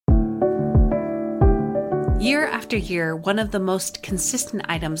Year after year, one of the most consistent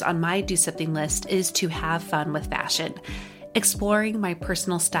items on my do something list is to have fun with fashion. Exploring my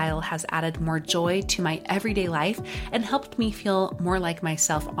personal style has added more joy to my everyday life and helped me feel more like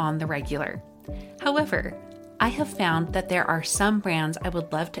myself on the regular. However, I have found that there are some brands I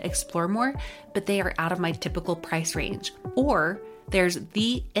would love to explore more, but they are out of my typical price range. Or there's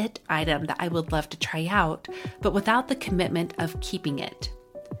the it item that I would love to try out, but without the commitment of keeping it.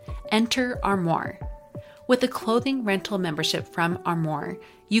 Enter Armoire. With a clothing rental membership from Armoire,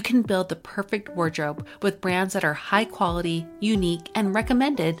 you can build the perfect wardrobe with brands that are high quality, unique, and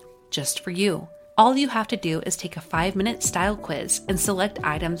recommended just for you. All you have to do is take a 5-minute style quiz and select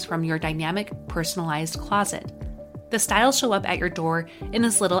items from your dynamic, personalized closet. The styles show up at your door in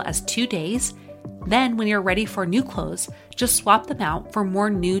as little as 2 days. Then, when you're ready for new clothes, just swap them out for more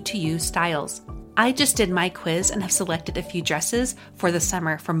new-to-you styles. I just did my quiz and have selected a few dresses for the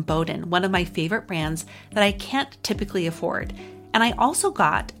summer from Boden, one of my favorite brands that I can't typically afford. And I also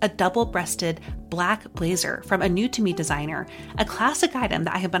got a double-breasted black blazer from a new-to-me designer, a classic item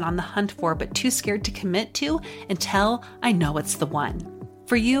that I have been on the hunt for but too scared to commit to until I know it's the one.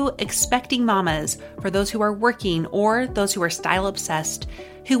 For you expecting mamas, for those who are working or those who are style-obsessed,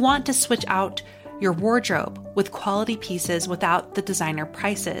 who want to switch out your wardrobe with quality pieces without the designer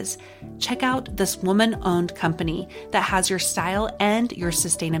prices, check out this woman-owned company that has your style and your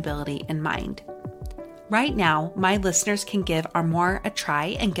sustainability in mind. Right now, my listeners can give Armoire a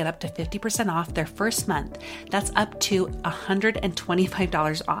try and get up to 50% off their first month. That's up to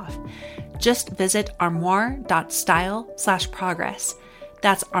 $125 off. Just visit armoire.style/progress.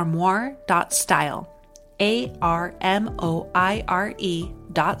 That's armoire.style.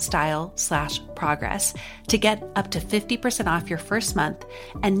 ARMOIRE.style/progress to get up to 50% off your first month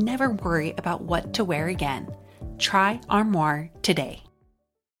and never worry about what to wear again. Try Armoire today.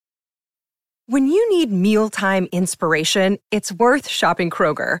 When you need mealtime inspiration, it's worth shopping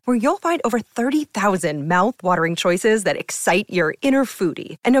Kroger, where you'll find over 30,000 mouth-watering choices that excite your inner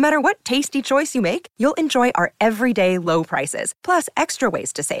foodie. And no matter what tasty choice you make, you'll enjoy our everyday low prices, plus extra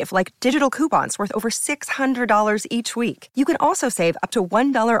ways to save, like digital coupons worth over $600 each week. You can also save up to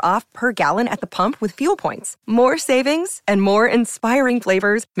 $1 off per gallon at the pump with fuel points. More savings and more inspiring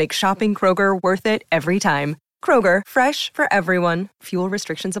flavors make shopping Kroger worth it every time. Kroger, fresh for everyone. Fuel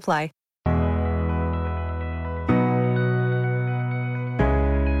restrictions apply.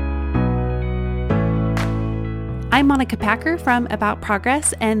 I'm Monica Packer from About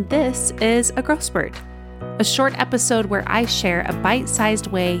Progress, and this is A Growth Spurt, a short episode where I share a bite-sized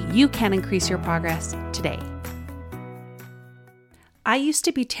way you can increase your progress today. I used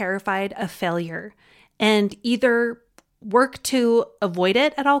to be terrified of failure and either work to avoid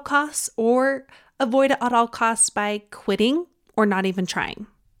it at all costs or avoid it at all costs by quitting or not even trying.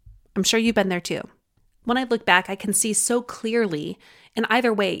 I'm sure you've been there too. When I look back, I can see so clearly in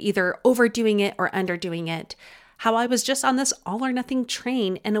either way, either overdoing it or underdoing it, how I was just on this all or nothing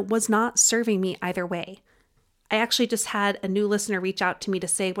train and it was not serving me either way. I actually just had a new listener reach out to me to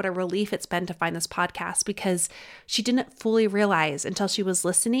say what a relief it's been to find this podcast, because she didn't fully realize until she was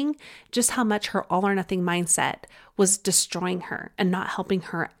listening just how much her all or nothing mindset was destroying her and not helping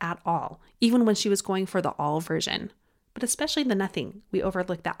her at all, even when she was going for the all version. But especially the nothing, we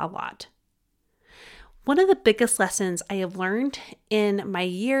overlook that a lot. One of the biggest lessons I have learned in my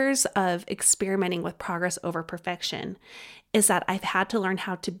years of experimenting with progress over perfection is that I've had to learn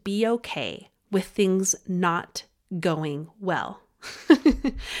how to be okay with things not going well.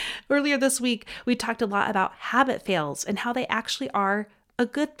 Earlier this week, we talked a lot about habit fails and how they actually are a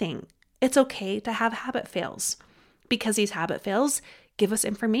good thing. It's okay to have habit fails because these habit fails give us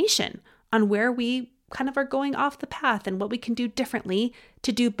information on where we kind of are going off the path and what we can do differently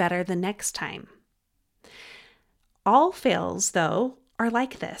to do better the next time. All fails, though, are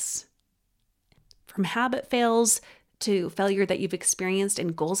like this. From habit fails to failure that you've experienced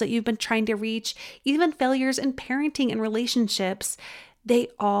in goals that you've been trying to reach, even failures in parenting and relationships, they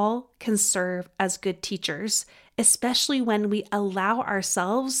all can serve as good teachers, especially when we allow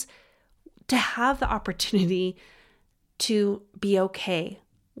ourselves to have the opportunity to be okay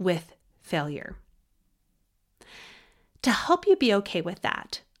with failure. To help you be okay with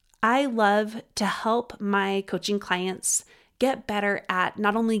that, I love to help my coaching clients get better at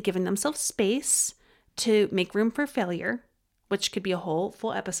not only giving themselves space to make room for failure, which could be a whole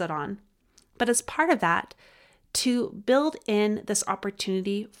full episode on, but as part of that, to build in this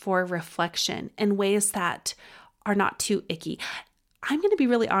opportunity for reflection in ways that are not too icky. I'm going to be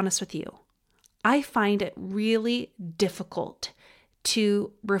really honest with you. I find it really difficult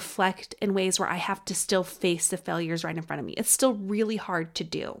to reflect in ways where I have to still face the failures right in front of me. It's still really hard to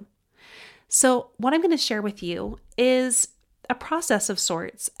do. So what I'm going to share with you is a process of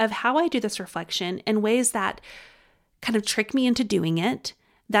sorts of how I do this reflection in ways that kind of trick me into doing it,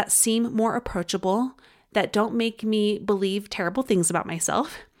 that seem more approachable, that don't make me believe terrible things about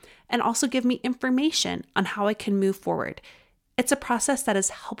myself, and also give me information on how I can move forward. It's a process that is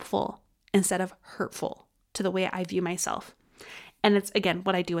helpful instead of hurtful to the way I view myself. And it's, again,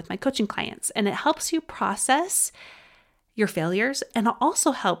 what I do with my coaching clients. And it helps you process your failures, and it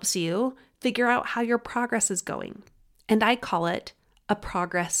also helps you figure out how your progress is going. And I call it a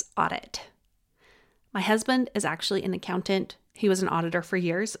progress audit. My husband is actually an accountant. He was an auditor for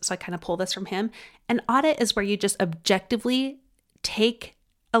years, so I kind of pull this from him. An audit is where you just objectively take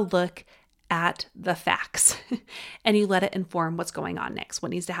a look at the facts and you let it inform what's going on next, what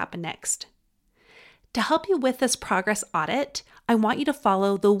needs to happen next. To help you with this progress audit, I want you to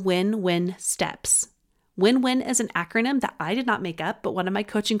follow the win-win steps. Win-win is an acronym that I did not make up, but one of my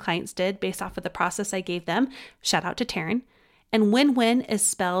coaching clients did based off of the process I gave them. Shout out to Taryn. And win-win is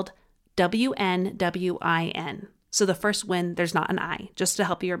spelled WNWIN. So the first win, there's not an I, just to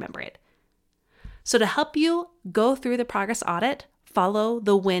help you remember it. So to help you go through the progress audit, follow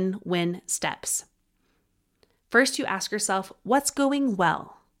the win-win steps. First, you ask yourself, what's going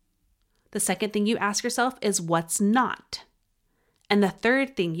well? The second thing you ask yourself is what's not. And the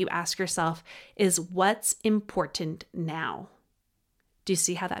third thing you ask yourself is what's important now. Do you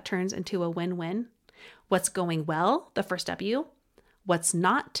see how that turns into a win-win? What's going well, the first W, what's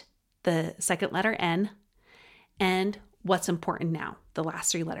not, the second letter N, and what's important now, the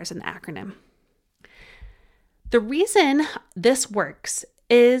last three letters in the acronym. The reason this works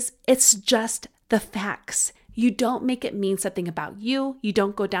is it's just the facts. You don't make it mean something about you. You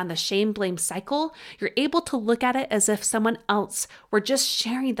don't go down the shame-blame cycle. You're able to look at it as if someone else were just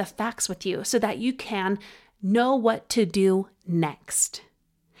sharing the facts with you so that you can know what to do next.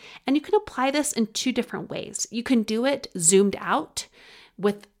 And you can apply this in two different ways. You can do it zoomed out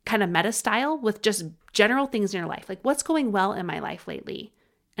with kind of meta style with just general things in your life, like what's going well in my life lately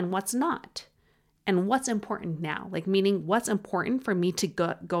and what's not. And what's important now, like meaning what's important for me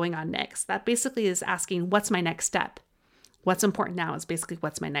to going on next. That basically is asking, what's my next step? What's important now is basically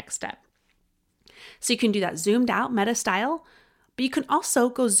what's my next step. So you can do that zoomed out meta style, but you can also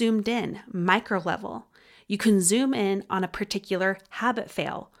go zoomed in micro level. You can zoom in on a particular habit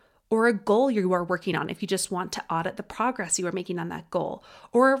fail or a goal you are working on if you just want to audit the progress you are making on that goal,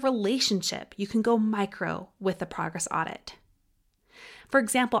 or a relationship. You can go micro with the progress audit. For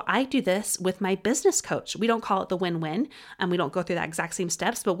example, I do this with my business coach. We don't call it the win-win, and we don't go through that exact same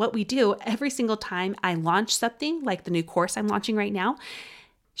steps, but what we do every single time I launch something, like the new course I'm launching right now,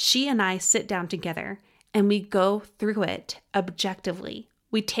 she and I sit down together and we go through it objectively.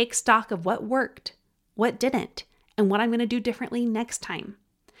 We take stock of what worked, what didn't, and what I'm going to do differently next time.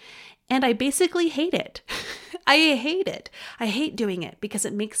 And I basically hate it. I hate it. I hate doing it because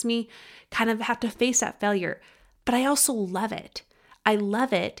it makes me kind of have to face that failure, but I also love it. I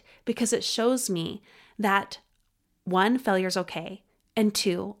love it because it shows me that one, failure's okay, and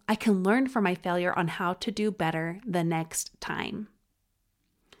two, I can learn from my failure on how to do better the next time.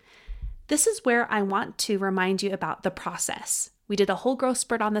 This is where I want to remind you about the process. We did a whole growth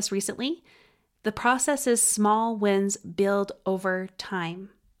spurt on this recently. The process is small wins build over time.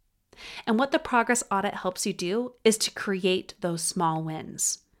 And what the progress audit helps you do is to create those small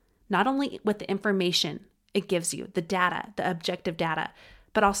wins, not only with the information it gives you, the data, the objective data,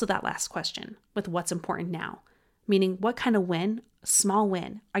 but also that last question with what's important now, meaning what kind of win, small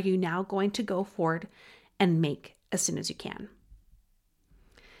win, are you now going to go forward and make as soon as you can?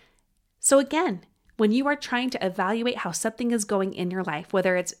 So again, when you are trying to evaluate how something is going in your life,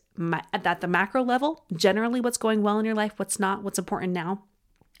 whether it's at the macro level, generally what's going well in your life, what's not, what's important now,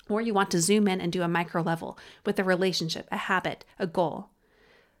 or you want to zoom in and do a micro level with a relationship, a habit, a goal,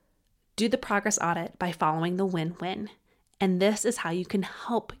 do the progress audit by following the win-win. And this is how you can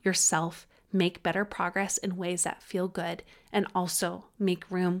help yourself make better progress in ways that feel good and also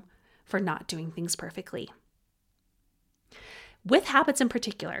make room for not doing things perfectly. With habits in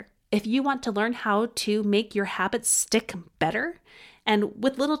particular, if you want to learn how to make your habits stick better and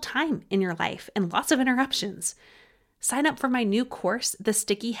with little time in your life and lots of interruptions, sign up for my new course, The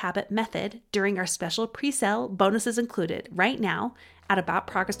Sticky Habit Method, during our special pre-sale, bonuses included, right now at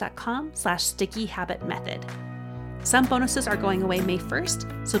aboutprogress.com/stickyhabitmethod. Some bonuses are going away May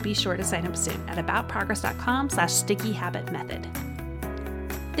 1st, so be sure to sign up soon at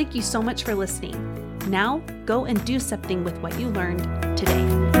aboutprogress.com/stickyhabitmethod. Thank you so much for listening. Now go and do something with what you learned today.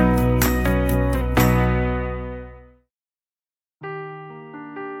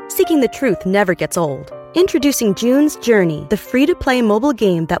 Seeking the truth never gets old. Introducing June's Journey, the free-to-play mobile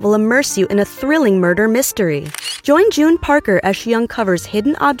game that will immerse you in a thrilling murder mystery. Join June Parker as she uncovers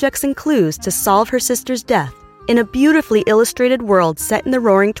hidden objects and clues to solve her sister's death in a beautifully illustrated world set in the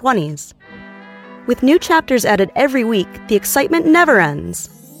Roaring '20s. With new chapters added every week, the excitement never ends.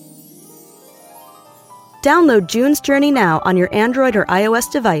 Download June's Journey now on your Android or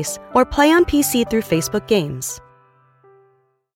iOS device, or play on PC through Facebook Games.